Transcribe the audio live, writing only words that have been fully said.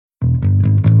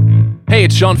Hey,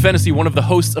 it's Sean Fennessy, one of the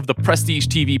hosts of the Prestige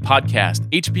TV podcast.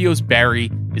 HBO's Barry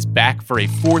is back for a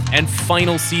fourth and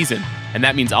final season, and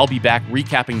that means I'll be back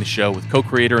recapping the show with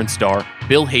co-creator and star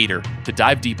Bill Hader to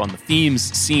dive deep on the themes,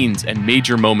 scenes, and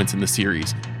major moments in the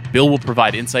series. Bill will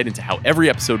provide insight into how every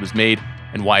episode was made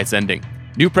and why it's ending.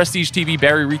 New Prestige TV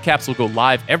Barry recaps will go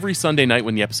live every Sunday night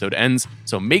when the episode ends,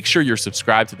 so make sure you're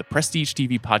subscribed to the Prestige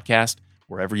TV podcast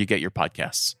wherever you get your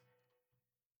podcasts.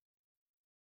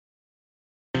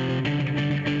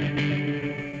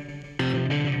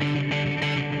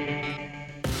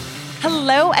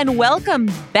 Hello and welcome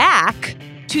back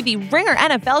to the Ringer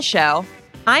NFL show.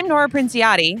 I'm Nora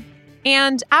Princiati,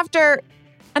 and after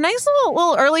a nice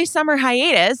little early summer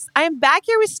hiatus, I am back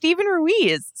here with Steven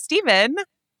Ruiz. Steven,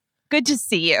 good to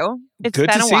see you. It's good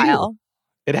been to a see while. You.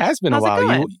 It has been How's a while. it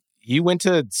going? You went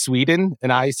to Sweden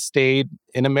and I stayed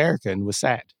in America and was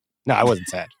sad. No, I wasn't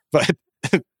sad, but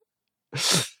I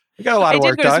got a lot of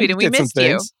work did go to done. Sweden. We Did some missed you.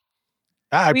 things.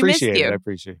 I We appreciate missed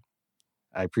it. you.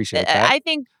 I appreciate that. I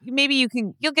think maybe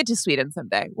you'll get to Sweden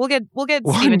someday. We'll get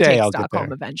One Steven day take I'll get Stockholm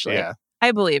there. eventually. Yeah,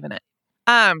 I believe in it.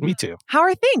 me too. How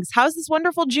are things? How's this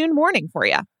wonderful June morning for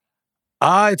you?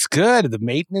 It's good. The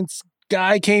maintenance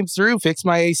guy came through, fixed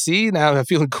my AC. Now I'm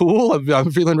feeling cool.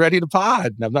 I'm feeling ready to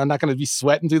pod. I'm not going to be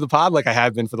sweating through the pod like I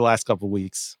have been for the last couple of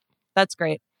weeks. That's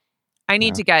great. I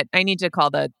need to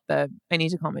call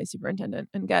my superintendent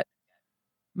and get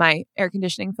my air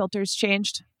conditioning filters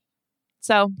changed.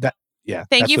 So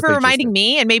thank you for reminding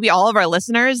me and maybe all of our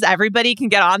listeners. Everybody can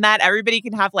get on that. Everybody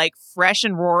can have like fresh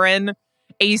and roaring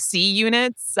AC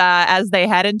units as they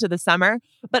head into the summer.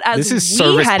 But as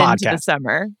we head into the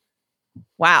summer,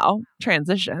 wow,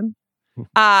 transition. We're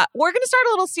going to start a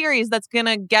little series that's going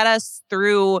to get us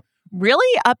through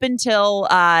really up until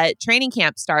training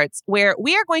camp starts, where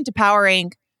we are going to power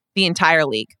rank the entire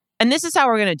league. And this is how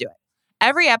we're going to do it.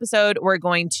 Every episode, we're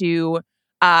going to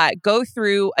go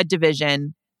through a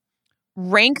division,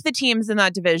 rank the teams in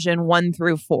that division 1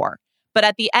 through 4. But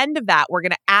at the end of that, we're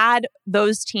going to add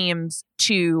those teams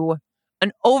to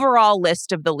an overall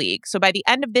list of the league. So by the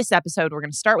end of this episode, we're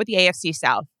going to start with the AFC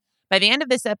South. By the end of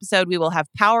this episode, we will have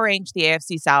power ranked the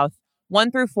AFC South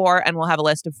 1 through 4, and we'll have a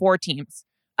list of 4 teams,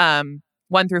 1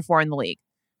 through 4 in the league.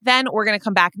 Then we're going to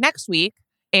come back next week,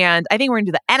 and I think we're going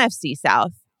to do the NFC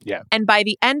South. Yeah. And by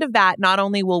the end of that, not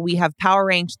only will we have power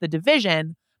ranked the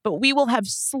division, but we will have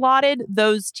slotted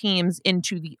those teams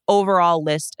into the overall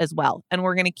list as well. And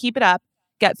we're going to keep it up,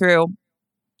 get through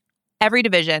every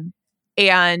division.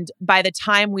 And by the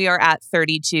time we are at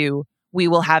 32, we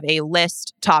will have a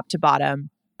list top to bottom,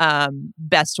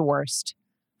 best to worst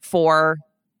for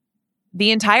the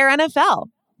entire NFL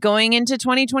going into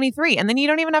 2023. And then you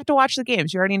don't even have to watch the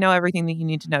games. You already know everything that you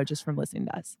need to know just from listening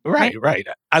to us. Right.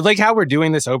 I like how we're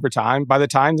doing this over time. By the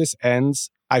time this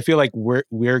ends, I feel like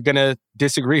we're going to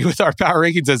disagree with our power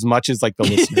rankings as much as like the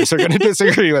listeners are going to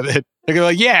disagree with it. They're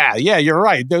going to be like, yeah, you're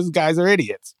right. Those guys are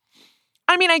idiots.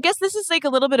 I mean, I guess this is like a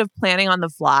little bit of planning on the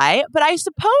fly, but I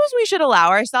suppose we should allow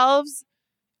ourselves,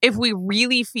 if we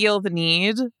really feel the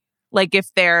need, like if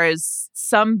there's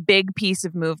some big piece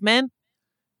of movement,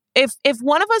 if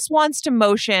one of us wants to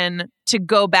motion to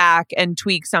go back and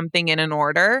tweak something in an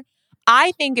order,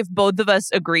 I think if both of us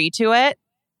agree to it,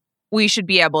 we should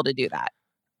be able to do that.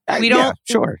 We don't. Yeah,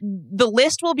 sure. The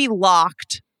list will be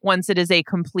locked once it is a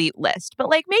complete list. But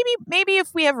like maybe if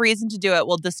we have reason to do it,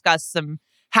 we'll discuss some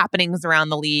happenings around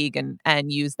the league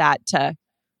and use that to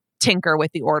tinker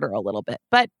with the order a little bit.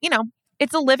 But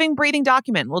it's a living, breathing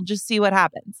document. We'll just see what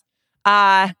happens.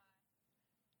 The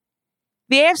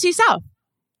AFC South.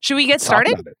 Should we get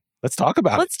started? Let's talk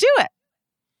about it. Let's do it.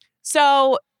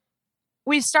 So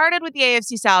we started with the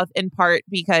AFC South in part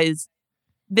because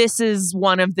this is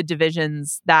one of the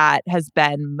divisions that has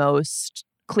been most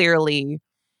clearly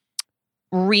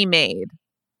remade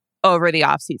over the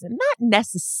offseason. Not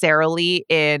necessarily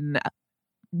in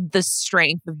the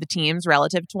strength of the teams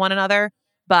relative to one another,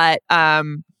 but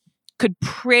could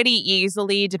pretty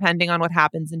easily, depending on what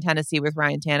happens in Tennessee with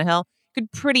Ryan Tannehill,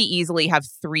 could pretty easily have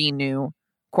 3 new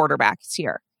quarterbacks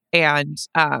here. And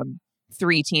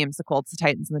 3 teams, the Colts, the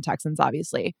Titans, and the Texans,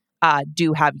 obviously,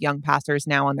 do have young passers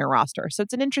now on their roster. So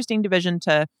it's an interesting division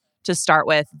to start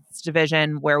with. It's a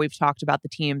division where we've talked about the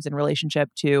teams in relationship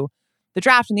to the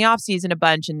draft and the offseason a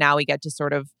bunch, and now we get to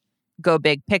sort of go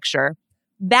big picture.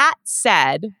 That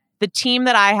said, the team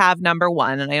that I have number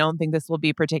 1, and I don't think this will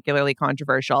be particularly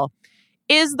controversial,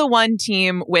 is the one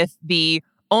team with the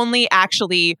only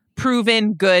actually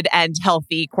proven good and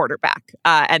healthy quarterback.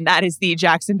 And that is the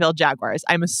Jacksonville Jaguars.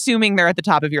 I'm assuming they're at the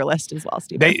top of your list as well,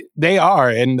 Steve. They are.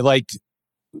 And like,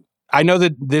 I know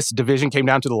that this division came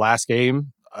down to the last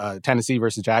game, Tennessee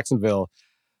versus Jacksonville.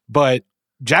 But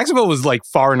Jacksonville was like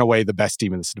far and away the best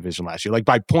team in this division last year. Like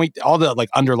by point, all the like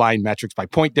underlying metrics, by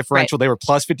point differential, They were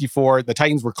plus 54. The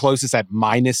Titans were closest at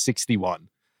minus 61.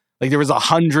 Like there was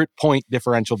 100-point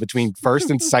differential between first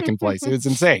and second place. It was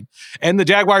insane. And the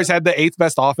Jaguars had the 8th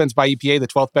best offense by EPA, the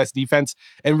 12th best defense.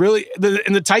 And really,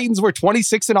 the Titans were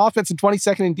 26th in offense and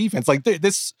 22nd in defense. Like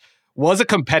this was a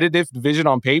competitive division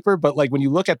on paper, but like when you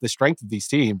look at the strength of these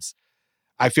teams,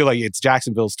 I feel like it's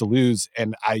Jacksonville's to lose.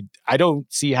 And I don't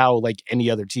see how like any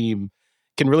other team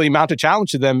can really mount a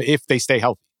challenge to them if they stay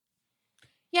healthy.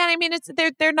 Yeah, I mean,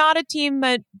 they're not a team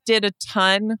that did a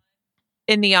ton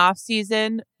in the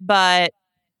offseason, but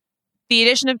the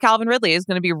addition of Calvin Ridley is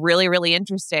going to be really, really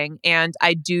interesting. And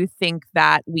I do think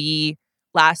that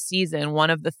last season, one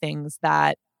of the things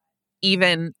that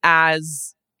even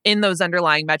as in those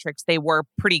underlying metrics, they were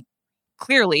pretty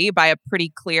clearly by a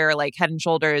pretty clear like head and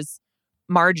shoulders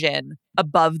margin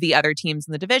above the other teams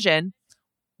in the division.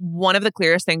 One of the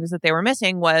clearest things that they were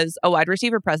missing was a wide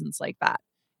receiver presence like that.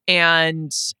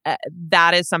 And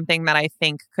that is something that I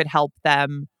think could help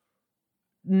them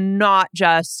not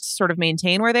just sort of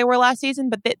maintain where they were last season,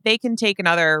 but they can take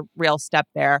another real step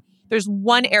there. There's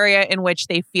one area in which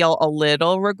they feel a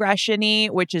little regression-y,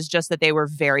 which is just that they were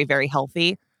very, very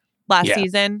healthy last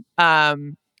season.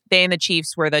 They and the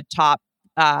Chiefs were the top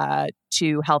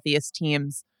 2 healthiest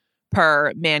teams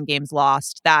per man games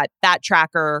lost. That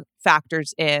tracker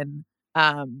factors in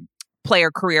player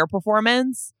career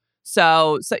performance.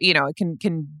 So you know, it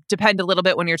can depend a little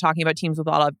bit when you're talking about teams with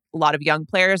a lot of young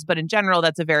players, but in general,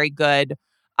 that's a very good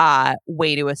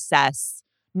way to assess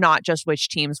not just which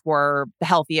teams were the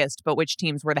healthiest, but which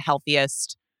teams were the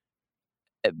healthiest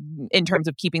in terms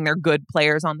of keeping their good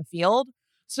players on the field.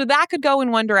 So that could go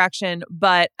in one direction,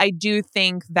 but I do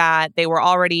think that they were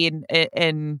already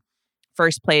in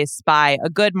first place by a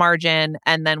good margin.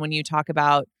 And then when you talk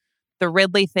about the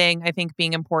Ridley thing, I think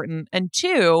being important, and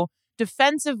 2,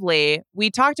 defensively, we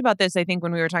talked about this, I think,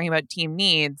 when we were talking about team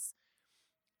needs.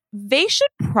 They should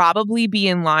probably be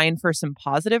in line for some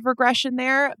positive regression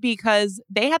there because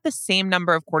they had the same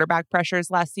number of quarterback pressures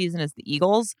last season as the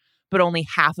Eagles, but only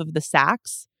half of the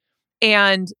sacks.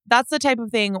 And that's the type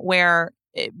of thing where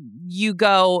you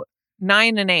go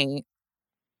 9-8.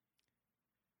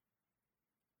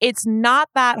 It's not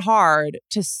that hard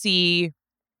to see,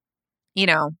 you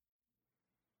know,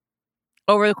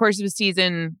 over the course of a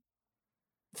season,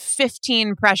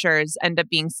 15 pressures end up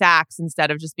being sacks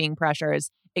instead of just being pressures.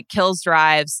 It kills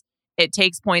drives. It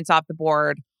takes points off the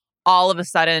board. All of a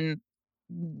sudden,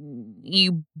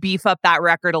 you beef up that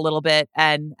record a little bit,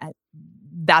 and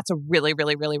that's a really,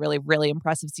 really, really, really, really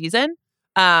impressive season.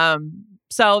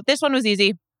 So this one was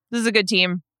easy. This is a good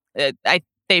team.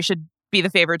 They should be the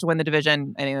favorite to win the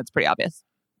division. I think that's pretty obvious.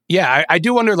 Yeah, I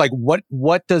do wonder, like,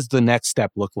 what does the next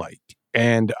step look like?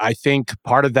 And I think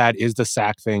part of that is the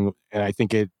sack thing. And I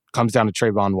think it comes down to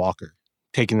Trayvon Walker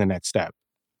taking the next step.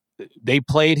 They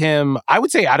played him, I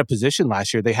would say, out of position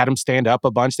last year. They had him stand up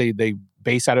a bunch. They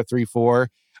base out of 3-4.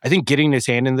 I think getting his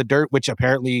hand in the dirt, which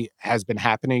apparently has been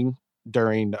happening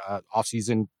during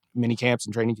off-season mini camps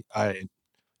and training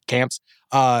camps.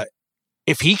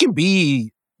 If he can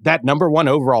be that number 1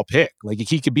 overall pick, like if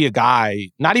he could be a guy,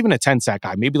 not even a 10-sack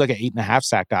guy, maybe like an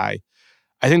 8.5-sack guy,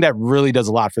 I think that really does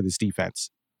a lot for this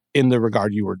defense in the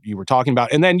regard you were talking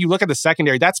about. And then you look at the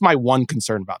secondary. That's my one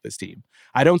concern about this team.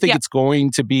 I don't think it's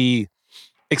going to be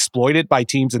exploited by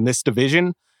teams in this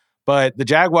division, but the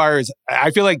Jaguars, I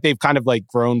feel like they've kind of like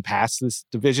grown past this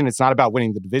division. It's not about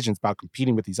winning the division. It's about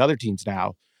competing with these other teams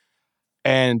now.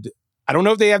 And I don't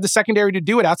know if they have the secondary to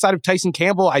do it outside of Tyson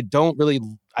Campbell. I don't really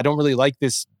like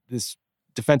this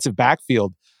defensive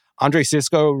backfield. Andre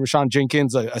Sisco, Rashawn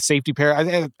Jenkins, a safety pair.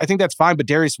 I think that's fine, but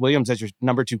Darius Williams as your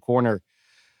number 2 corner,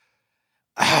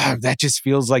 that just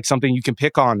feels like something you can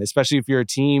pick on, especially if you're a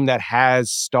team that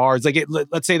has stars. Like,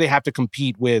 let's say they have to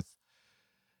compete with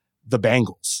the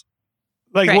Bengals.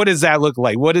 Like, What does that look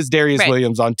like? What is Darius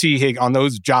Williams on T. Hig on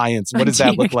those Giants? What does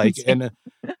that look like? And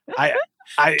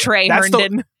Trey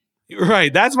Herndon.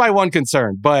 Right. That's my one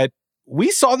concern. But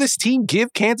we saw this team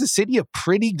give Kansas City a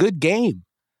pretty good game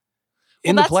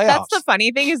in the playoffs. That's the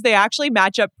funny thing is they actually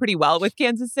match up pretty well with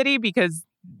Kansas City because,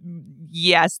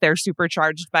 yes, they're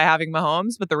supercharged by having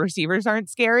Mahomes, but the receivers aren't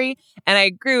scary. And I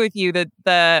agree with you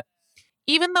that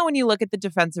even though when you look at the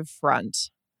defensive front,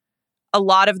 a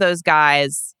lot of those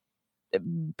guys,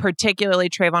 particularly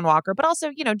Trayvon Walker, but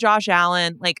also, Josh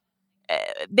Allen, like,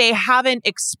 they haven't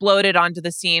exploded onto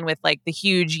the scene with like the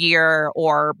huge year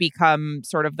or become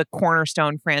sort of the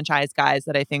cornerstone franchise guys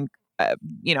that I think,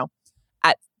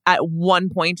 at one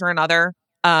point or another,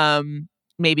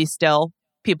 maybe still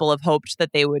people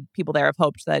there have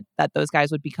hoped that those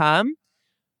guys would become.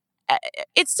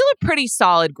 It's still a pretty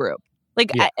solid group.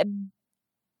 Like,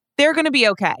 they're going to be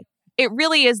okay. It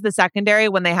really is the secondary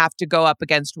when they have to go up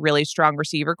against really strong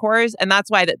receiver cores. And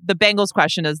that's why the Bengals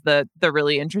question is the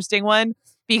really interesting one.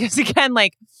 Because again,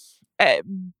 like,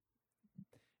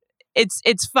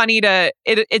 it's funny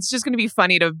it's just going to be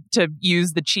funny to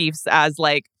use the Chiefs as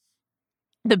like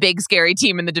the big scary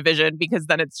team in the division, because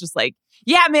then it's just like,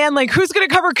 yeah, man, like, who's going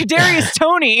to cover Kadarius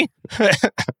Toney?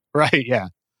 Right. Yeah.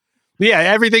 Yeah.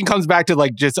 Everything comes back to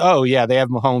like, just, oh yeah, they have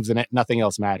Mahomes and nothing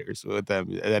else matters with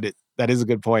them. That is a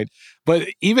good point. But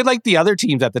even like the other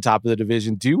teams at the top of the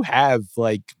division do have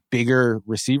like bigger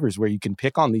receivers where you can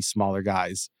pick on these smaller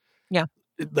guys. Yeah.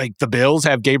 Like the Bills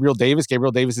have Gabriel Davis.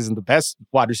 Gabriel Davis isn't the best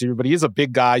wide receiver, but he is a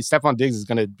big guy. Stephon Diggs is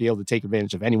going to be able to take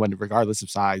advantage of anyone regardless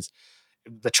of size.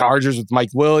 The Chargers with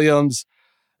Mike Williams.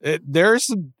 I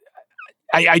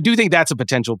do think that's a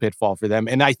potential pitfall for them.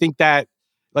 And I think that,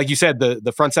 like you said,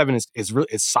 the front seven is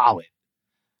solid,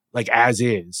 like as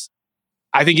is.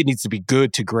 I think it needs to be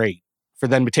good to great for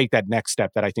them to take that next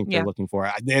step that I think they're looking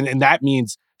for. And that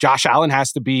means Josh Allen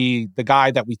has to be the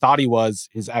guy that we thought he was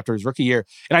after his rookie year.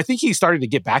 And I think he started to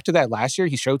get back to that last year.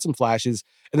 He showed some flashes.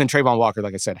 And then Trayvon Walker,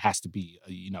 like I said, has to be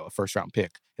a first-round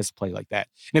pick. Has to play like that.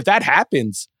 And if that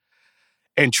happens,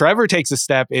 and Trevor takes a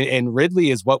step, and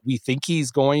Ridley is what we think he's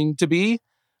going to be,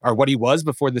 or what he was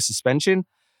before the suspension,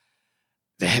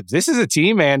 this is a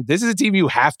team, man. This is a team you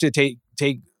have to take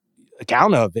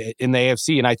account of in the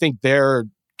AFC. And I think they're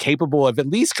capable of at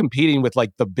least competing with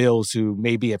like the Bills, who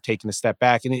maybe have taken a step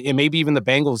back, and maybe even the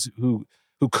Bengals who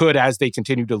could, as they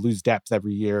continue to lose depth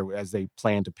every year as they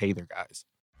plan to pay their guys.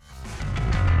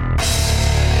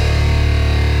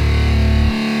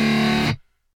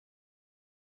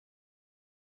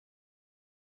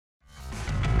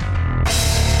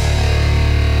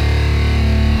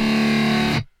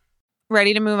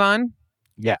 Ready to move on?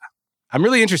 Yeah. I'm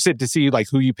really interested to see like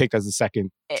who you picked as the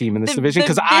second team in this division,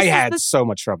 because I had so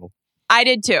much trouble. I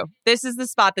did too. This is the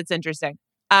spot that's interesting.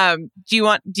 Do you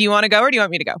want to go, or do you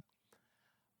want me to go?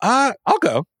 I'll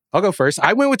go first.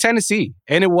 I went with Tennessee,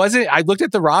 and I looked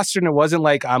at the roster, and it wasn't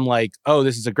like I'm like, oh,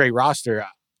 this is a great roster.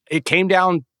 It came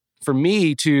down for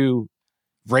me to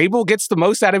Vrabel gets the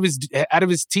most out of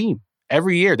his team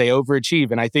every year. They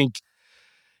overachieve, and I think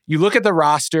you look at the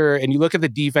roster and you look at the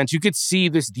defense, you could see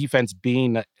this defense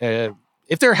being,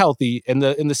 if they're healthy and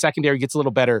the secondary gets a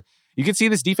little better, you could see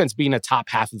this defense being a top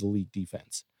half of the league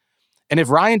defense. And if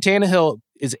Ryan Tannehill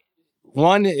is,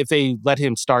 one, if they let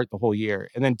him start the whole year,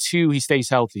 and then two, he stays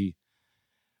healthy,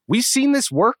 we've seen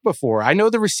this work before. I know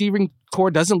the receiving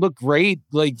core doesn't look great.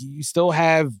 Like, you still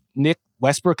have Nick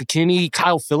Westbrook-Ikhine.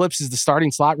 Kyle Phillips is the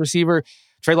starting slot receiver.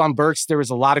 Treylon Burks, there was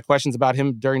a lot of questions about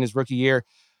him during his rookie year.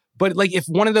 But like, if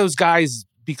one of those guys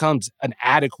becomes an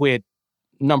adequate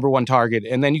number one target,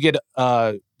 and then you get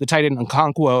the tight end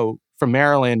Okonkwo from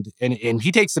Maryland, and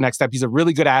he takes the next step. He's a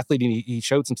really good athlete, and he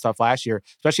showed some stuff last year,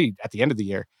 especially at the end of the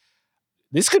year.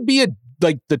 This could be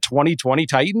like the 2020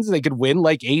 Titans. They could win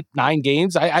like 8-9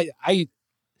 games. I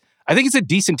think it's a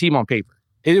decent team on paper.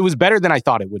 It was better than I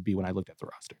thought it would be when I looked at the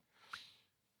roster.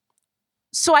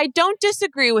 So I don't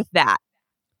disagree with that,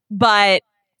 but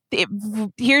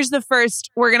here's the first.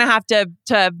 We're gonna have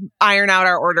to iron out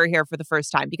our order here for the first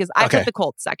time, because I put the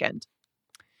Colts second.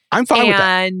 I'm fine with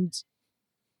that. And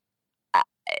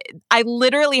I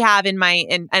literally have and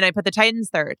I put the Titans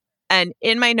third. And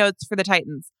in my notes for the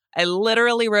Titans, I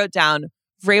literally wrote down,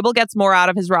 Vrabel gets more out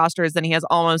of his rosters than he has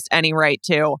almost any right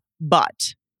to,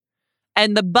 but.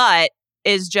 And the but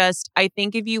is just, I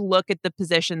think if you look at the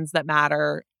positions that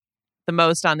matter the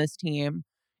most on this team,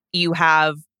 you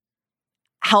have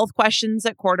health questions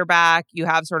at quarterback. You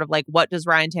have sort of like, what does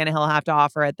Ryan Tannehill have to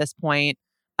offer at this point?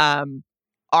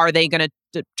 Are they going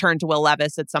to turn to Will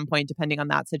Levis at some point, depending on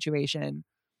that situation?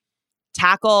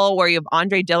 Tackle, where you have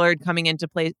Andre Dillard coming into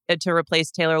play to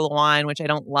replace Taylor Lewan, which I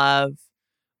don't love.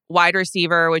 Wide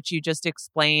receiver, which you just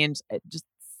explained, just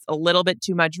a little bit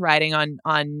too much riding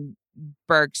on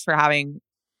Burks for having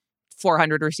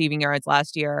 400 receiving yards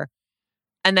last year.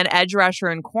 And then edge rusher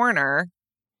and corner,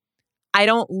 I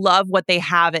don't love what they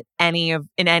have in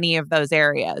any of those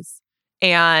areas.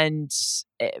 And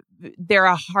they're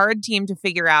a hard team to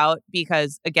figure out,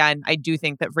 because, again, I do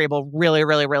think that Vrabel really,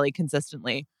 really, really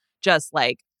consistently just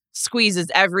like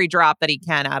squeezes every drop that he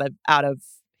can out of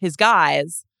his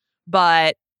guys.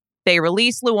 But they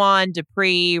release Luan,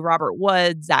 Dupree, Robert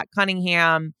Woods, Zach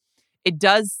Cunningham. It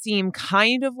does seem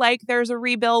kind of like there's a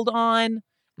rebuild on.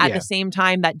 At the same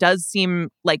time, that does seem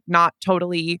like not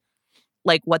totally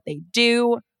like what they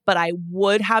do. But I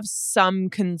would have some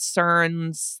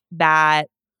concerns that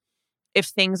if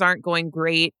things aren't going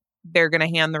great, they're going to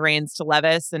hand the reins to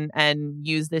Levis and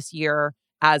use this year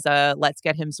as a let's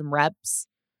get him some reps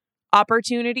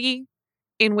opportunity,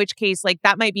 in which case, like,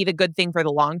 that might be the good thing for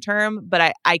the long term,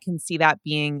 but I can see that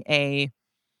being a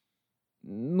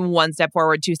 1 step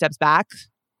forward, 2 steps back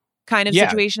kind of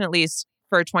situation, at least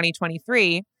for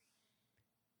 2023.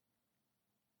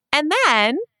 And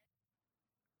then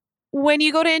when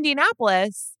you go to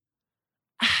Indianapolis,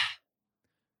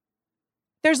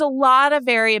 there's a lot of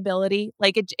variability.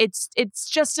 Like it's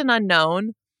just an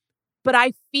unknown, but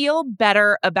I feel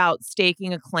better about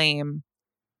staking a claim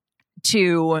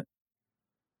to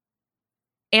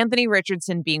Anthony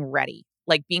Richardson being ready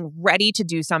to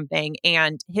do something,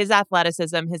 and his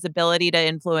athleticism, his ability to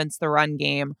influence the run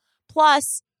game,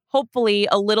 plus hopefully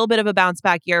a little bit of a bounce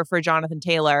back year for Jonathan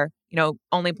Taylor.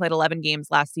 Only played 11 games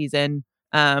last season,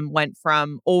 went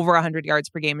from over 100 yards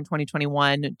per game in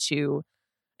 2021 to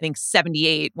I think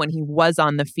 78 when he was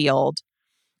on the field.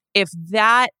 If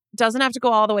that doesn't have to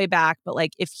go all the way back, but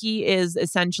like if he is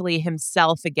essentially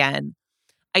himself again,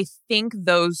 I think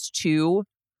those two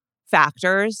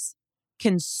factors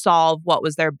can solve what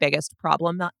was their biggest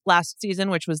problem last season,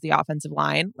 which was the offensive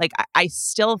line. Like I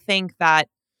still think that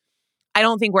I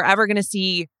don't think we're ever going to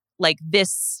see like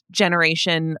this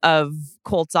generation of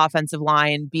Colts offensive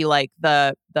line be like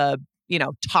the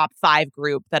top 5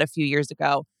 group that a few years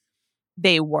ago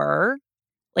they were.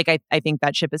 Like I think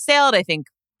that ship has sailed. I think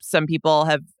some people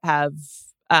have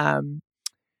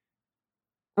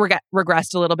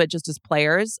regressed a little bit just as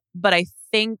players, but I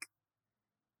think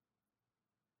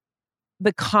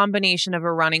the combination of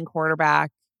a running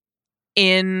quarterback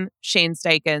in Shane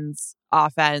Steichen's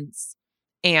offense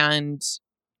and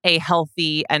a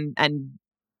healthy and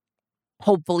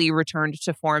hopefully returned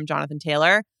to form Jonathan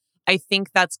Taylor, I think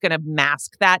that's going to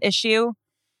mask that issue.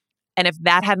 And if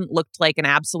that hadn't looked like an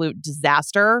absolute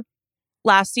disaster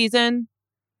last season,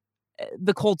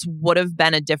 the Colts would have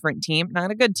been a different team.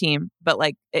 Not a good team, but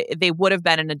like they would have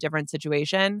been in a different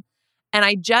situation. And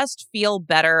I just feel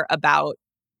better about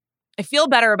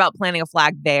planting a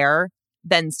flag there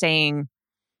than saying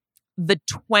the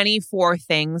 24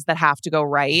 things that have to go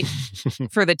right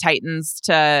for the Titans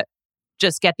to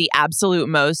just get the absolute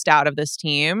most out of this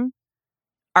team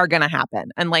are going to happen.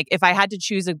 And like, if I had to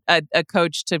choose a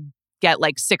coach to get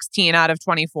like 16 out of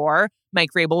 24, Mike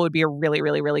Vrabel would be a really,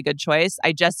 really, really good choice.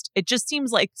 It just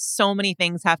seems like so many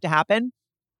things have to happen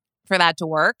for that to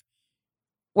work.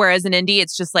 Whereas in Indy,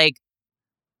 it's just like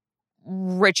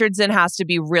Richardson has to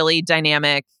be really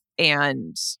dynamic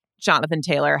and Jonathan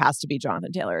Taylor has to be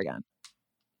Jonathan Taylor again.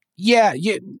 Yeah.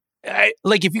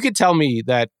 Like if you could tell me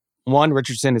that one,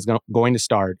 Richardson is going to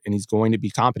start and he's going to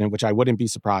be competent, which I wouldn't be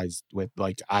surprised with.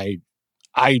 Like I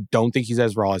don't think he's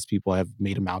as raw as people have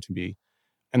made him out to be.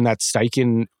 And that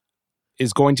Steichen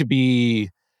is going to be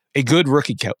a good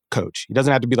rookie coach. He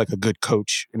doesn't have to be like a good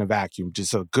coach in a vacuum,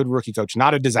 just a good rookie coach,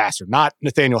 not a disaster, not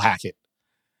Nathaniel Hackett.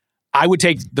 I would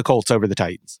take the Colts over the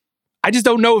Titans. I just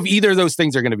don't know if either of those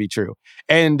things are going to be true.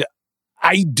 And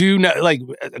I do know, like,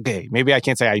 okay, maybe I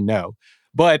can't say I know,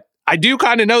 but I do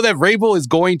kind of know that Vrabel is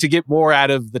going to get more out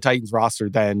of the Titans roster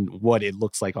than what it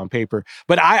looks like on paper.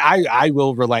 But I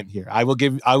will relent here. I will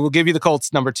give you the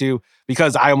Colts number 2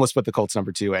 because I almost put the Colts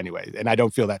number 2 anyway, and I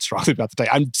don't feel that strongly about the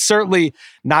Titans. I'm certainly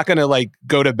not going to like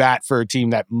go to bat for a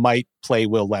team that might play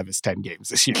Will Levis 10 games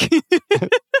this year.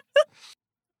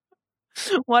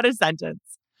 What a sentence.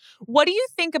 What do you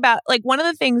think about, like, one of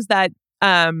the things that,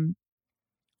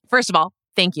 first of all,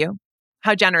 thank you.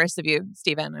 How generous of you,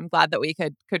 Stephen. I'm glad that we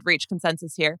could reach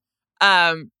consensus here.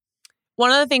 One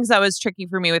of the things that was tricky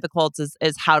for me with the Colts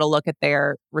is how to look at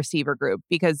their receiver group,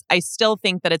 because I still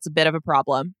think that it's a bit of a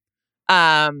problem. If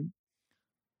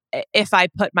I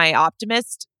put my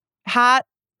optimist hat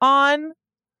on,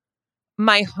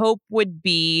 my hope would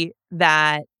be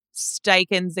that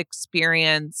Steichen's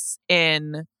experience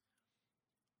in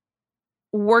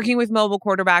working with mobile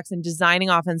quarterbacks and designing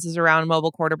offenses around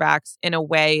mobile quarterbacks in a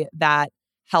way that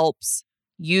helps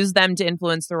use them to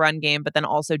influence the run game, but then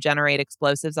also generate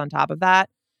explosives on top of that,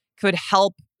 could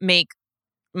help make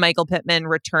Michael Pittman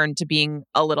return to being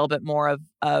a little bit more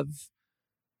of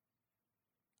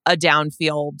a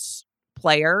downfield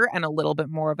player and a little bit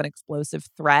more of an explosive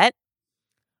threat.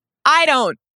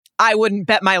 I wouldn't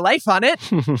bet my life on it,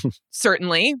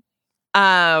 certainly.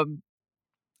 And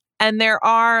there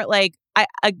are like,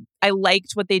 I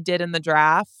liked what they did in the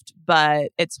draft,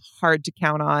 but it's hard to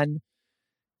count on,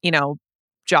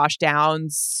 Josh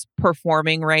Downs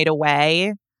performing right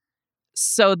away.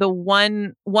 So the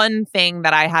one thing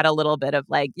that I had a little bit of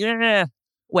like,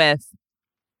 with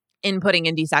inputting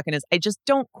Indy second is I just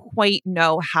don't quite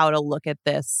know how to look at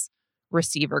this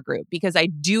receiver group, because I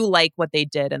do like what they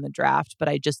did in the draft, but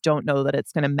I just don't know that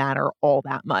it's going to matter all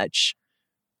that much.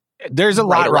 There's a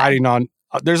lot riding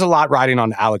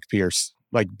on Alec Pierce,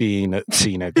 like being a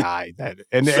guy that,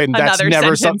 and that's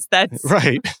never something that's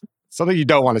right. Something you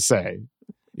don't want to say.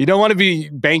 You don't want to be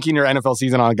banking your NFL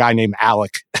season on a guy named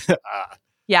Alec.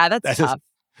 Yeah, that's tough.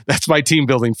 That's my team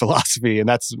building philosophy. And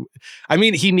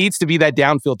he needs to be that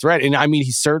downfield threat. And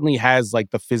he certainly has like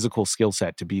the physical skill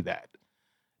set to be that.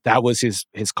 That was his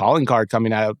calling card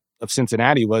coming out of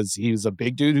Cincinnati, was he was a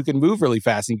big dude who can move really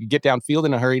fast and could get downfield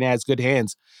in a hurry and has good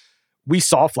hands. We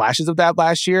saw flashes of that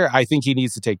last year. I think he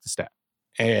needs to take the step.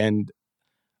 And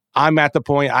I'm at the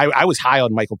point, I was high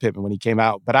on Michael Pittman when he came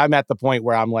out, but I'm at the point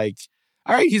where I'm like,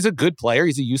 all right, he's a good player.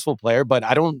 He's a useful player, but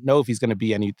I don't know if he's going to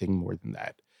be anything more than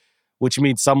that, which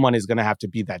means someone is going to have to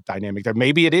be that dynamic there.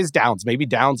 Maybe it is Downs. Maybe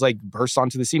Downs like bursts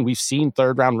onto the scene. We've seen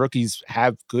third-round rookies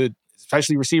have good,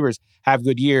 especially receivers, have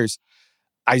good years.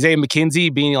 Isaiah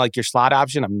McKenzie being like your slot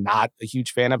option, I'm not a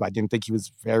huge fan of. I didn't think he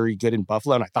was very good in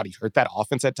Buffalo, and I thought he hurt that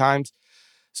offense at times.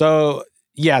 So,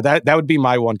 yeah, that would be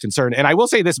my one concern. And I will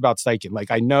say this about Steichen.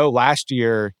 Like, I know last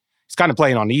year he's kind of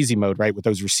playing on easy mode, right, with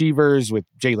those receivers, with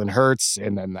Jalen Hurts,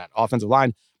 and then that offensive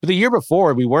line. But the year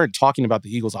before, we weren't talking about the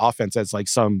Eagles' offense as like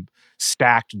some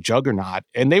stacked juggernaut,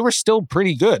 and they were still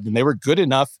pretty good, and they were good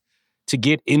enough to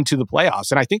get into the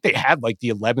playoffs. And I think they had like the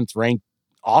 11th ranked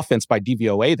offense by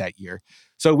DVOA that year.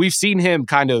 So we've seen him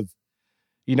kind of,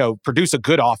 produce a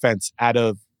good offense out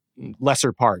of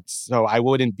lesser parts. So I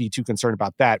wouldn't be too concerned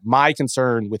about that. My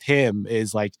concern with him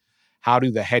is like, how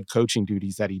do the head coaching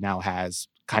duties that he now has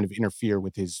kind of interfere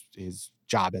with his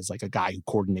job as like a guy who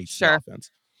coordinates the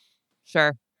offense?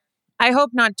 Sure. I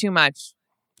hope not too much.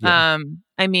 Yeah.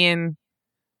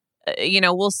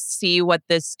 We'll see what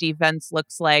this defense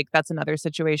looks like. That's another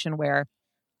situation where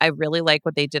I really like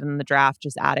what they did in the draft,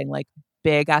 just adding like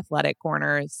big athletic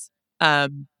corners.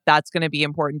 That's going to be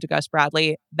important to Gus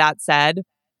Bradley. That said,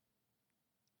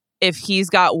 if he's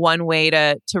got one way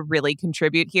to really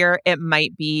contribute here, it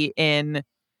might be in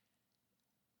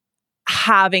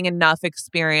having enough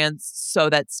experience so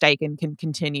that Steichen can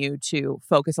continue to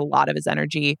focus a lot of his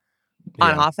energy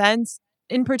on offense.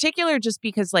 In particular, just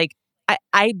because like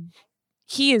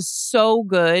he is so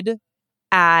good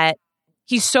at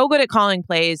calling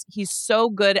plays. He's so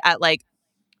good at like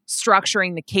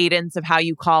structuring the cadence of how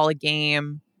you call a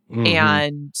game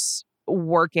and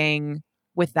working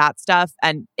with that stuff.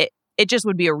 And it just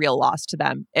would be a real loss to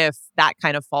them if that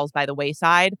kind of falls by the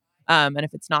wayside. And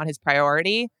if it's not his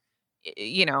priority,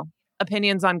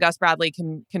 opinions on Gus Bradley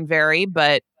can vary,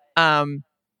 but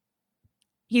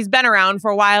he's been around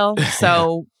for a while.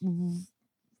 So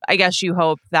I guess you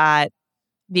hope that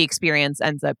the experience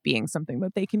ends up being something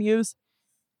that they can use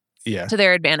to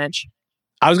their advantage.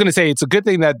 I was going to say, it's a good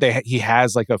thing that he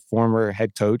has like a former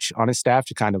head coach on his staff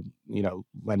to kind of,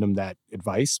 lend him that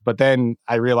advice. But then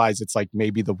I realize it's like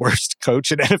maybe the worst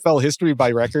coach in NFL history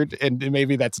by record. And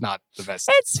maybe that's not the best.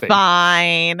 It's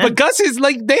fine. But Gus is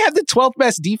like, they have the 12th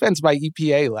best defense by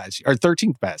EPA last year, or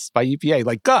 13th best by EPA.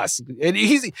 Like Gus, and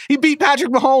he beat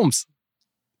Patrick Mahomes.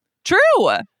 True.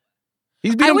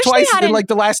 He's beat him twice in like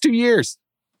the last 2 years.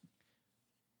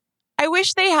 I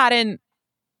wish they hadn't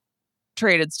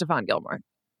traded Stephon Gilmore.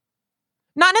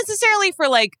 Not necessarily for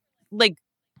like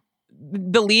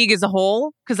the league as a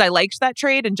whole, because I liked that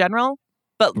trade in general,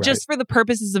 but just for the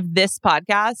purposes of this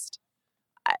podcast,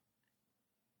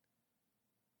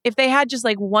 if they had just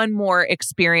like one more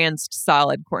experienced,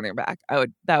 solid cornerback,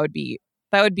 that would be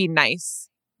nice.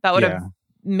 That would have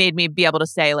made me be able to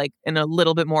say, like, in a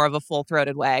little bit more of a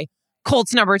full-throated way,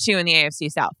 Colts number 2 in the AFC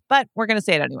South. But we're going to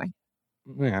say it anyway.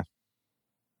 Yeah.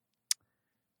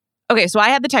 Okay, so I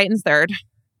had the Titans third.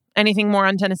 Anything more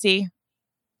on Tennessee?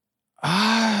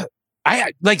 I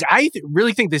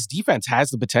really think this defense has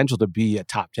the potential to be a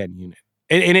top 10 unit.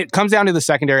 And it comes down to the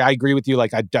secondary. I agree with you.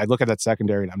 Like, I look at that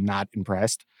secondary and I'm not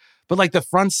impressed. But like the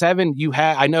front seven,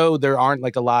 I know there aren't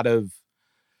like a lot of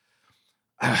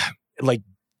like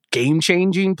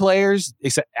game-changing players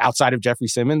except outside of Jeffrey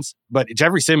Simmons. But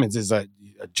Jeffrey Simmons is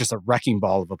just a wrecking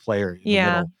ball of a player in the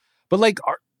middle. But like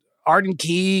Arden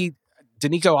Key,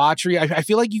 Danico Autry, I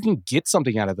feel like you can get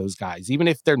something out of those guys, even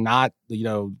if they're not,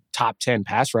 top 10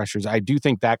 pass rushers. I do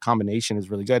think that combination is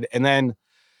really good. And then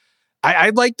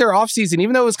I like their offseason,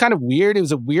 even though it was kind of weird. It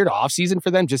was a weird offseason for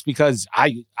them just because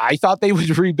I thought they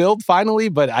would rebuild finally,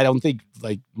 but I don't think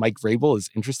like Mike Vrabel is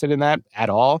interested in that at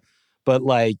all. But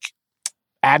like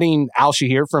adding Al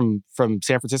Shahir from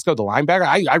San Francisco, the linebacker,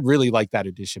 I really like that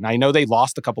addition. I know they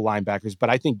lost a couple linebackers, but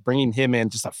I think bringing him in,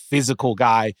 just a physical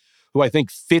guy who I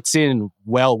think fits in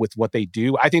well with what they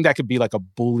do. I think that could be like a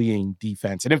bullying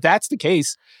defense. And if that's the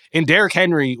case, in Derrick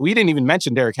Henry, we didn't even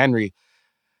mention Derrick Henry.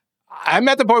 I'm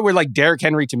at the point where like Derrick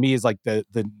Henry to me is like the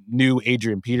new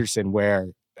Adrian Peterson,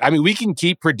 where, I mean, we can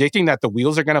keep predicting that the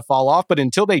wheels are going to fall off, but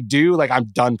until they do, like, I'm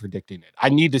done predicting it. I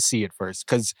need to see it first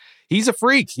because he's a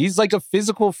freak. He's like a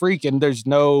physical freak, and there's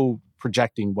no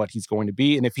projecting what he's going to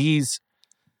be. And if he's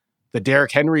the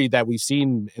Derrick Henry that we've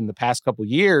seen in the past couple of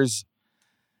years,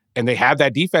 and they have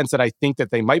that defense that I think that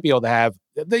they might be able to have,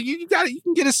 you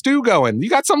can get a stew going. You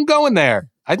got something going there.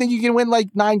 I think you can win like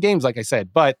 9 games, like I said,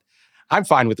 but I'm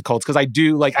fine with the Colts because I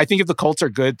think if the Colts are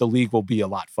good, the league will be a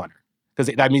lot funner.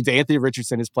 Because that means Anthony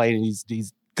Richardson is playing and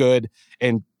he's good,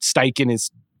 and Steichen is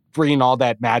bringing all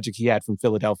that magic he had from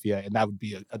Philadelphia, and that would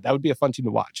be a fun team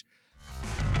to watch.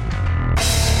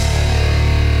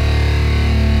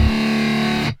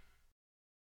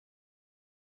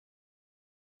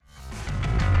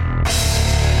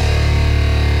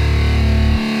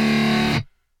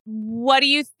 What do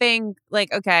you think?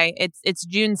 Like, okay, it's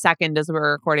June 2nd as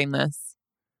we're recording this,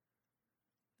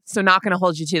 so not going to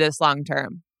hold you to this long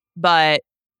term. But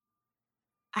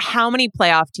how many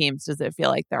playoff teams does it feel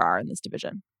like there are in this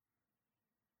division?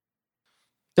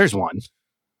 There's one.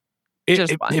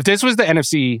 Just one. If this was the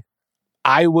NFC,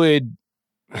 I would...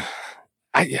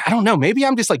 I don't know. Maybe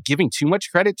I'm just like giving too much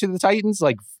credit to the Titans,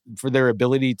 like for their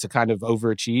ability to kind of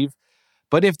overachieve.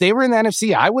 But if they were in the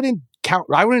NFC, I wouldn't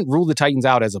rule the Titans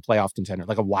out as a playoff contender,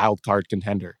 like a wild card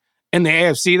contender. In the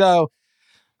AFC, though,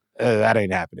 that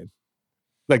ain't happening.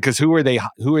 Like, because who are they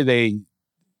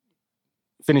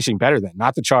finishing better than?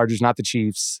 Not the Chargers, not the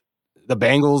Chiefs, the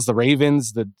Bengals, the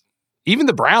Ravens, even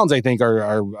the Browns, I think,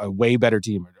 are a way better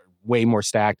team, way more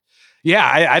stacked. Yeah,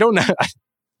 I don't know.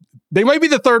 They might be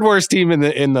the third worst team in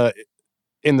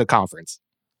the conference.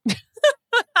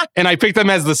 And I picked them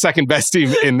as the second best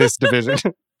team in this division.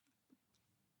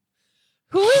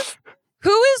 Who is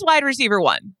wide receiver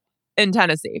 1 in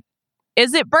Tennessee?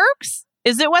 Is it Burks?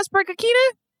 Is it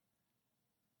Westbrook-Akina?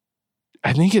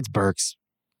 I think it's Burks.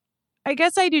 I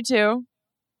guess I do too.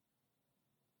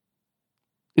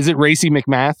 Is it Racey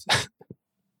McMath?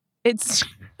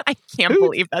 I can't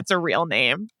believe that's a real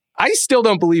name. I still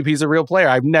don't believe he's a real player.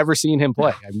 I've never seen him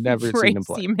play. I've never seen him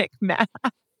play. Racey McMath.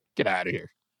 Get out of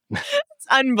here. It's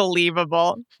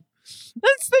unbelievable.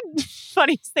 That's the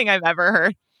funniest thing I've ever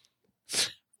heard.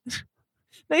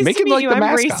 Nice to meet you.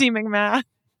 I'm Racey McMath.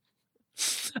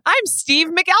 I'm Steve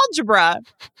McAlgebra.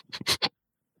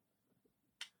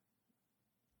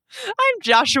 I'm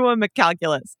Joshua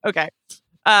McCalculus. Okay.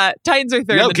 Titans are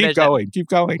third in the division. Keep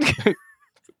going.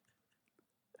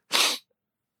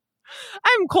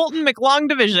 I'm Colton McLong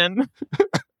Division.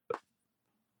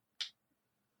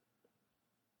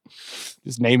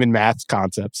 Just naming math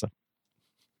concepts.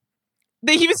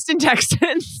 The Houston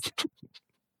Texans.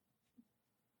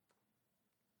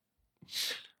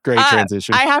 Great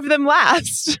transition. I have them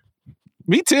last.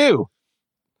 Me too.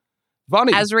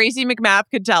 Funny. As Racey McMath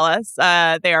could tell us,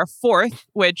 they are 4th,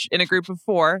 which in a group of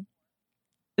 4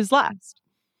 is last.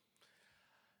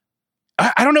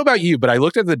 I don't know about you, but I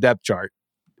looked at the depth chart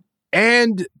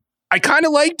and I kind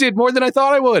of liked it more than I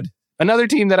thought I would. Another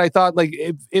team that I thought, like,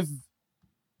 if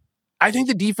I think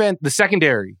the defense, the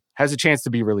secondary has a chance to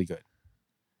be really good.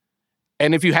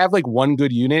 And if you have like one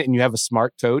good unit and you have a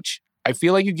smart coach, I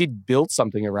feel like you could build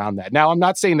something around that. Now, I'm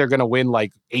not saying they're going to win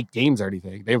like 8 games or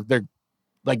anything. They're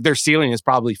like, their ceiling is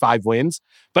probably 5 wins,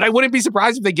 but I wouldn't be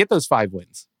surprised if they get those 5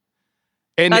 wins.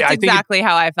 And that's exactly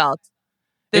how I felt.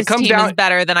 This team is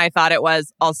better than I thought it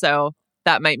was. Also,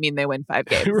 that might mean they win 5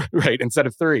 games. Right, instead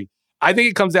of 3. I think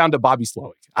it comes down to Bobby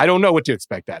Slowick. I don't know what to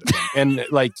expect out of him. And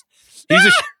like,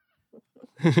 he's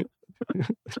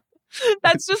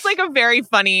that's just like a very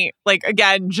funny, like,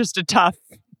 again, just a tough.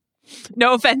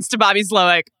 No offense to Bobby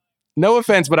Slowick. No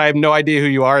offense, but I have no idea who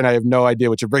you are, and I have no idea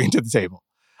what you're bringing to the table.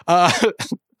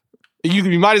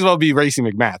 You might as well be Racey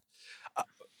McMath.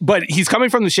 But he's coming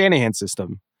from the Shanahan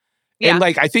system. Yeah. And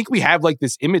like, I think we have like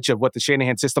this image of what the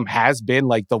Shanahan system has been,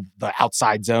 like the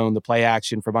outside zone, the play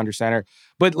action from under center.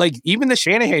 But like, even the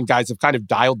Shanahan guys have kind of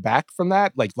dialed back from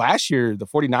that. Like last year, the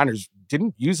 49ers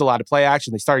didn't use a lot of play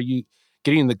action. They started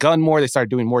getting in the gun more. They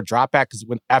started doing more drop back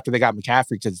after they got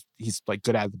McCaffrey, because he's like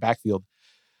good out of the backfield.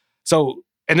 So,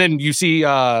 and then you see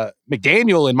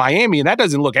McDaniel in Miami, and that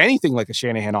doesn't look anything like a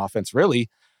Shanahan offense,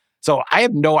 really. So I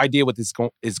have no idea what this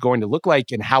is going to look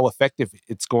like and how effective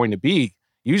it's going to be.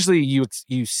 Usually you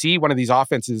see one of these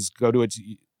offenses go to a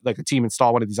team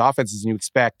install one of these offenses and you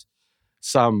expect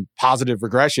some positive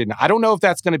regression. I don't know if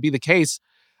that's going to be the case.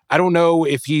 I don't know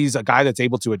if he's a guy that's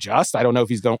able to adjust. I don't know if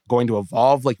he's going to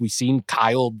evolve like we've seen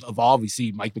Kyle evolve. We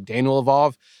see Mike McDaniel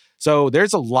evolve. So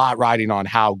there's a lot riding on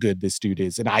how good this dude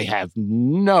is, and I have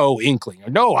no inkling or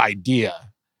no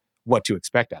idea what to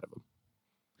expect out of him.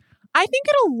 I think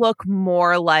it'll look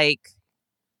more like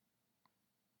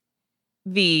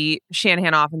the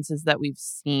Shanahan offenses that we've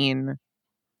seen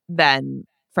than,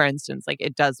 for instance, like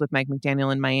it does with Mike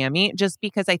McDaniel in Miami, just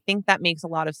because I think that makes a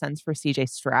lot of sense for CJ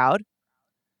Stroud.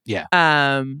 Yeah.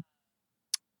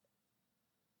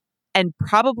 And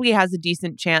probably has a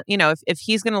decent chance, if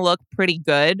he's going to look pretty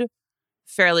good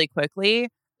fairly quickly,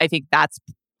 I think that's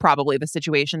probably the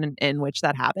situation in which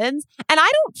that happens. And I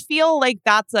don't feel like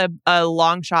that's a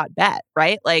long shot bet,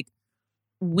 right? Like,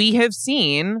 we have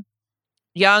seen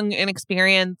young,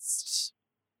 inexperienced,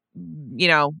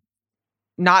 not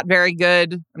very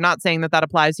good. I'm not saying that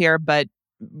applies here, but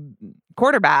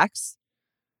quarterbacks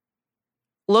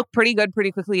look pretty good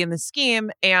pretty quickly in the scheme.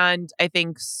 And I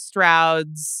think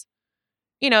Stroud's,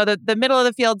 the middle of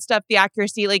the field stuff, the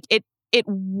accuracy, like it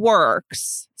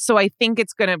works. So I think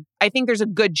there's a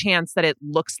good chance that it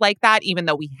looks like that, even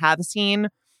though we have seen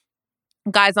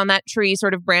guys on that tree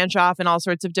sort of branch off in all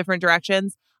sorts of different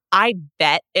directions. I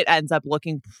bet it ends up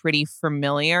looking pretty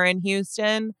familiar in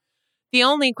Houston. The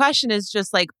only question is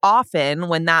just like, often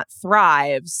when that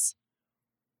thrives,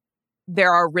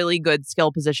 there are really good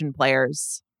skill position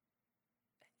players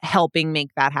helping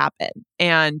make that happen.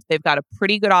 And they've got a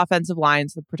pretty good offensive line,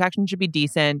 so the protection should be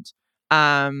decent.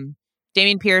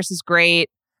 Dameon Pierce is great.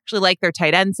 Actually like their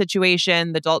tight end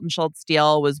situation. The Dalton Schultz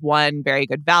deal was one, very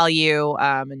good value,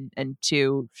 and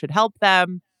two, should help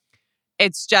them.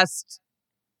 It's just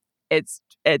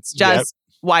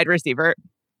wide receiver.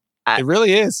 It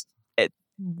really is.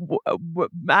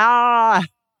 Yeah,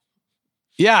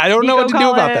 I don't know what to do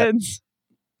about that.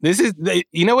 This is,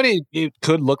 what it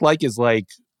could look like is like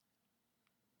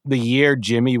the year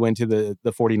Jimmy went to the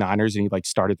 49ers and he like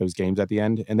started those games at the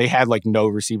end and they had like no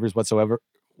receivers whatsoever,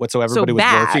 so but it was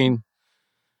working.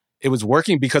 It was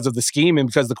working because of the scheme and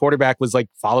because the quarterback was like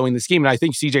following the scheme. And I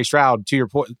think CJ Stroud, to your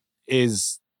point,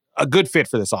 is a good fit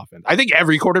for this offense. I think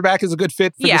every quarterback is a good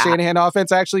fit for the Shanahan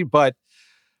offense, actually, but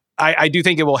I do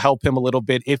think it will help him a little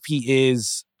bit if he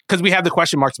is, because we have the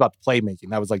question marks about the playmaking.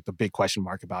 That was like the big question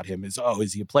mark about him is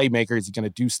he a playmaker? Is he going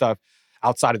to do stuff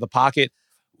outside of the pocket?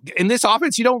 In this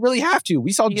offense, you don't really have to.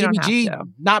 We saw Jimmy G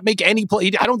not make any play.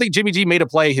 I don't think Jimmy G made a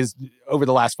play over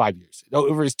the last 5 years.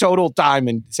 Over his total time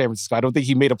in San Francisco, I don't think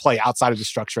he made a play outside of the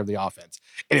structure of the offense.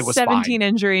 And it was 17 fine.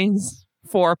 Injuries,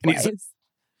 4 plays.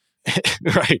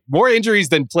 Right. More injuries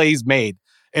than plays made.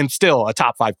 And still a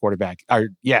top 5 quarterback,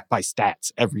 by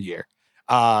stats every year.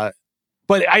 But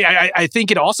I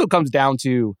think it also comes down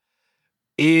to,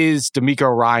 is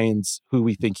DeMeco Ryans who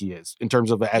we think he is in terms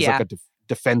of like a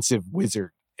defensive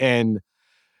wizard? And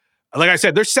like I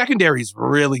said, their secondary is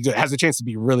really good, has a chance to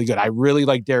be really good. I really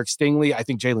like Derek Stingley. I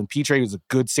think Jalen Petre was a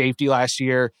good safety last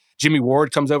year. Jimmy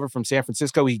Ward comes over from San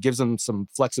Francisco. He gives them some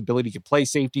flexibility. He can play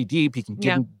safety deep. He can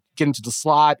get into the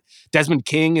slot. Desmond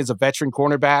King is a veteran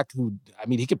cornerback who,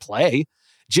 he could play.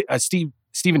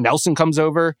 Steven Nelson comes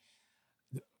over.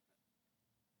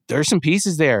 There's some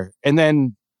pieces there. And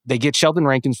then they get Sheldon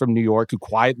Rankins from New York, who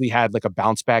quietly had like a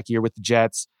bounce back year with the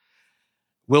Jets.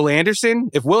 Will Anderson,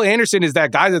 if Will Anderson is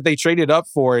that guy that they traded up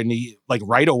for and he like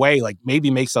right away, like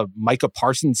maybe makes a Micah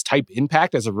Parsons type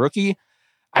impact as a rookie,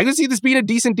 I can see this being a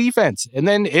decent defense. And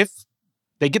then if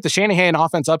they get the Shanahan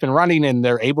offense up and running and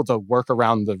they're able to work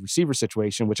around the receiver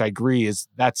situation, which I agree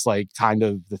that's like kind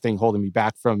of the thing holding me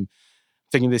back from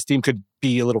thinking this team could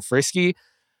be a little frisky.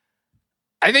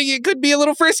 I think it could be a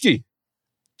little frisky.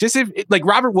 Just like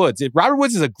Robert Woods. Robert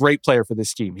Woods is a great player for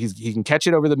this team. He can catch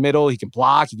it over the middle. He can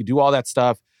block. He can do all that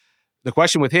stuff. The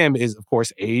question with him is, of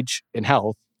course, age and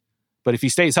health. But if he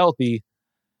stays healthy,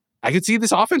 I could see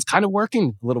this offense kind of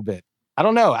working a little bit. I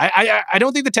don't know. I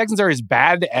don't think the Texans are as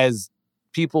bad as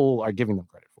people are giving them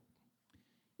credit for.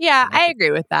 Yeah, I agree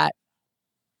with that.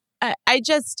 I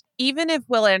just, even if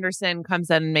Will Anderson comes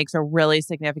in and makes a really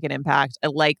significant impact, I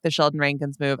like the Sheldon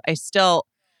Rankins move. I still,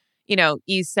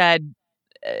 you said,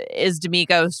 is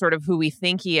DeMeco sort of who we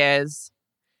think he is?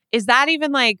 Is that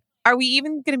even like, are we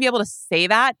even going to be able to say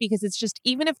that? Because it's just,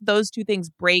 even if those two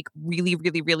things break really,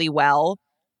 really, really well,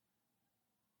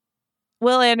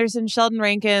 Will Anderson, Sheldon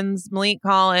Rankins, Malik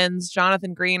Collins,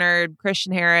 Jonathan Greenard,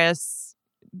 Christian Harris,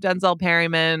 Denzel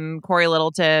Perryman, Corey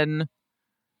Littleton.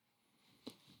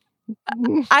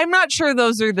 I'm not sure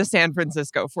those are the San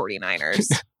Francisco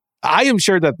 49ers. I am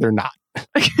sure that they're not.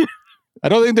 I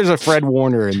don't think there's a Fred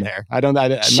Warner in there. I'm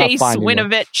Chase not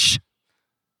Winovich,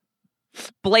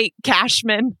 Blake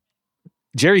Cashman.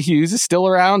 Jerry Hughes is still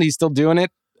around. He's still doing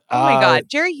it. Oh my God.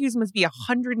 Jerry Hughes must be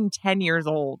 110 years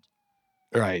old.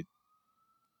 Right.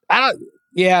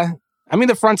 I mean,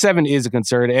 the front seven is a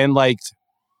concern. And like,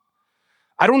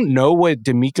 I don't know what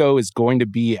DeMeco is going to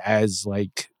be as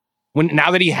like,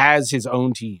 now that he has his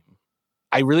own team.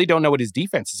 I really don't know what his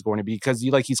defense is going to be because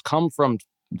he's come from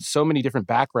so many different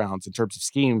backgrounds in terms of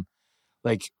scheme.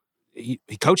 Like he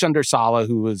coached under Saleh,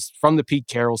 who was from the Pete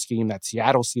Carroll scheme, that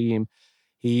Seattle scheme.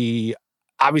 He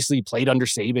obviously played under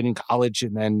Saban in college,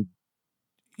 and then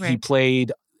he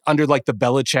played under like the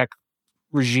Belichick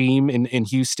regime in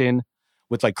Houston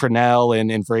with like Crennel and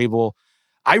Vrabel.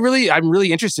 I'm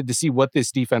really interested to see what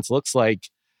this defense looks like.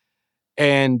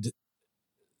 And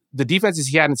the defenses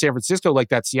he had in San Francisco, like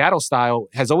that Seattle style,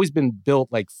 has always been built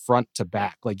like front to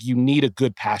back. Like you need a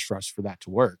good pass rush for that to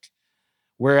work.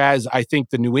 Whereas I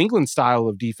think the New England style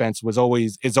of defense is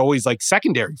always like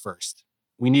secondary first.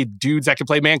 We need dudes that can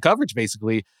play man coverage,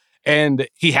 basically. And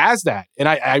he has that. And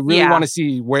I really want to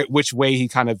see which way he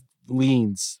kind of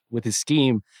leans with his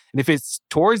scheme. And if it's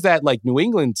towards that like New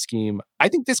England scheme, I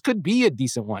think this could be a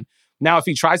decent one. Now, if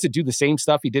he tries to do the same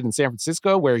stuff he did in San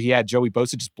Francisco, where he had Joey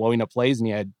Bosa just blowing up plays and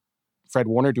he had Fred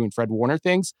Warner doing Fred Warner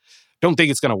things, don't think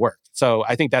it's going to work. So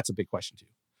I think that's a big question too.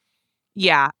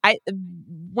 Yeah.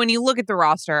 When you look at the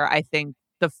roster, I think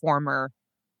the former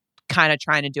kind of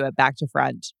trying to do it back to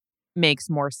front makes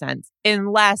more sense.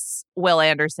 Unless Will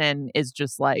Anderson is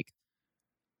just like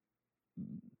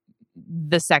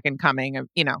the second coming of,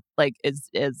 like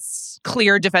is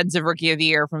clear defensive rookie of the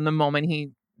year from the moment he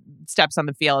steps on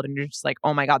the field, and you're just like,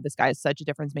 oh my God, this guy is such a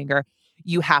difference maker.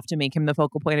 You have to make him the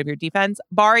focal point of your defense,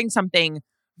 barring something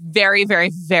very,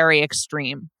 very, very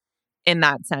extreme in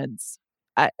that sense.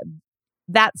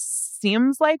 That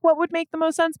seems like what would make the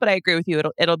most sense, but I agree with you.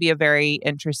 It'll be a very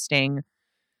interesting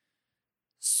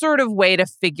sort of way to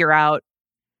figure out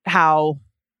how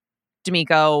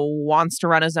DeMeco wants to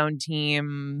run his own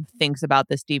team, thinks about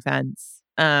this defense,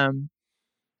 and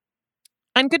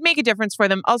could make a difference for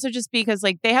them. Also, just because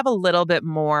like they have a little bit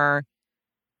more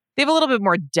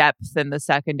depth in the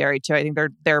secondary too. I think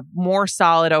they're more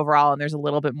solid overall, and there's a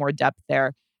little bit more depth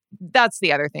there. That's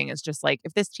the other thing, is just like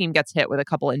if this team gets hit with a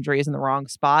couple injuries in the wrong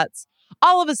spots,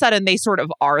 all of a sudden they sort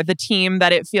of are the team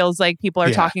that it feels like people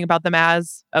are talking about them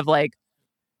as, of like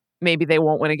maybe they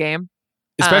won't win a game.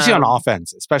 Especially on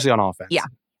offense. Yeah.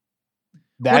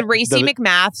 Would Racey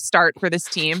McMath start for this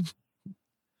team?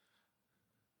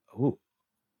 Ooh.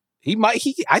 He might.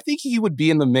 I think he would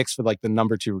be in the mix for like the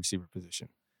number 2 receiver position.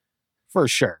 For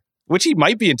sure. Which he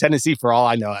might be in Tennessee for all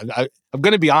I know. I'm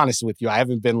going to be honest with you. I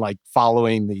haven't been like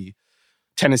following the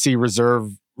Tennessee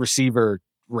reserve receiver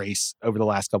race over the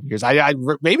last couple of years.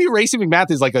 Maybe Racey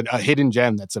McMath is like a hidden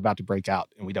gem that's about to break out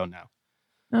and we don't know.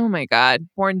 Oh my God.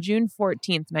 Born June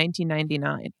 14th,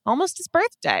 1999. Almost his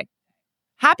birthday.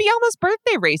 Happy almost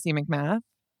birthday, Racey McMath.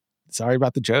 Sorry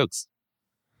about the jokes.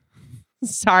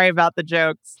 Sorry about the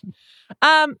jokes.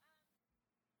 Okay.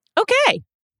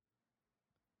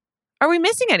 Are we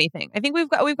missing anything? I think we've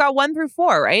got 1 through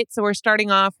 4, right? So we're starting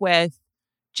off with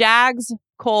Jags,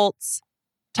 Colts,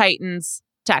 Titans,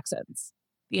 Texans.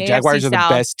 The Jaguars are the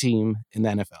best team in the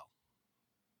NFL.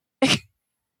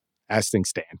 As things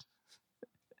stand.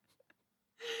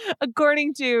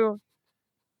 According to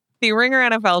the Ringer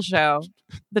NFL show,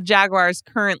 the Jaguars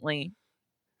currently,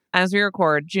 as we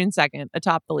record, June 2nd,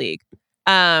 atop the league.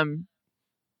 And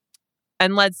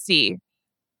let's see.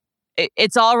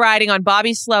 It's all riding on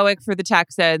Bobby Slowick for the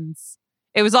Texans.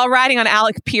 It was all riding on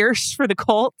Alec Pierce for the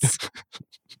Colts.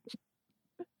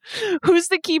 Who's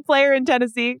the key player in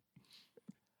Tennessee?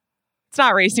 It's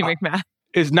not Racey McMath.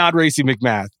 It's not Racey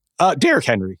McMath. Derrick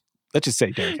Henry. Let's just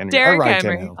say Derrick Henry. Derrick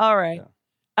Henry. All right.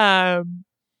 Yeah.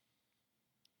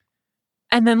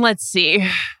 And then let's see.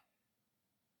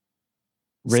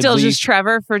 Ridley. Still just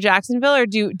Trevor for Jacksonville, or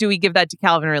do we give that to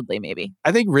Calvin Ridley maybe?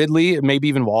 I think Ridley, maybe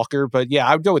even Walker, but yeah,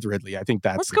 I would go with Ridley. I think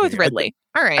that's... Let's go with Ridley.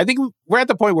 All right. I think we're at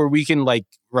the point where we can like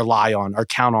rely on or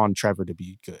count on Trevor to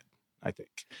be good, I think.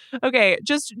 Okay,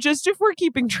 just if we're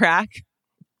keeping track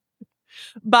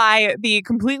by the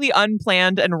completely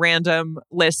unplanned and random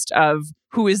list of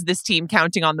who is this team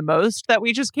counting on the most that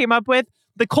we just came up with,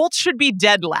 the Colts should be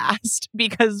dead last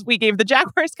because we gave the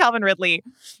Jaguars Calvin Ridley,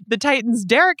 the Titans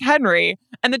Derrick Henry,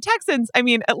 and the Texans, I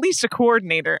mean, at least a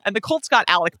coordinator, and the Colts got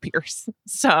Alec Pierce.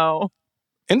 So,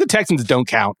 and the Texans don't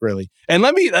count really. And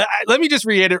let me just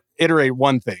reiterate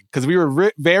one thing, because we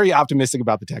were very optimistic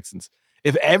about the Texans.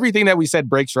 If everything that we said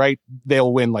breaks right,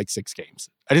 they'll win like 6 games.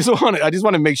 I just want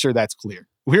to make sure that's clear.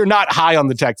 We're not high on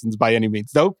the Texans by any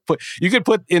means. You could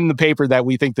put in the paper that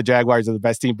we think the Jaguars are the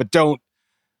best team, but don't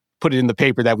put it in the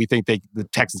paper that we think the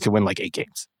Texans can win like 8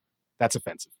 games. That's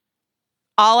offensive.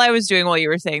 All I was doing while you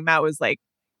were saying that was like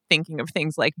thinking of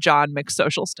things like John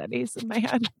McSocial Studies in my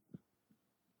head.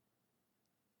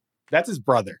 That's his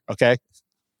brother, okay?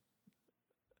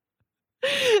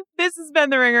 This has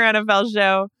been the Ringer NFL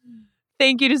show.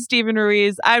 Thank you to Stephen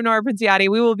Ruiz. I'm Nora Princiotti.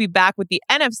 We will be back with the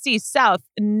NFC South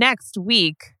next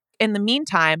week. In the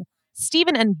meantime,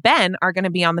 Stephen and Ben are going to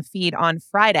be on the feed on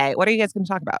Friday. What are you guys going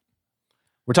to talk about?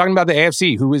 We're talking about the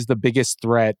AFC. Who is the biggest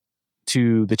threat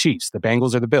to the Chiefs, the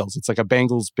Bengals or the Bills? It's like a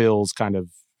Bengals-Bills kind of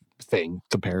thing,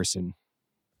 comparison.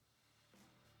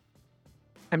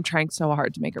 I'm trying so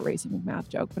hard to make a racing math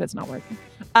joke, but it's not working.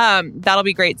 That'll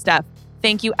be great stuff.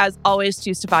 Thank you, as always,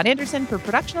 to Stefan Anderson for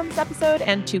production on this episode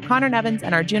and to Connor Nevins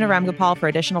and Arjuna Ramgopal for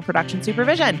additional production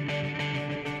supervision.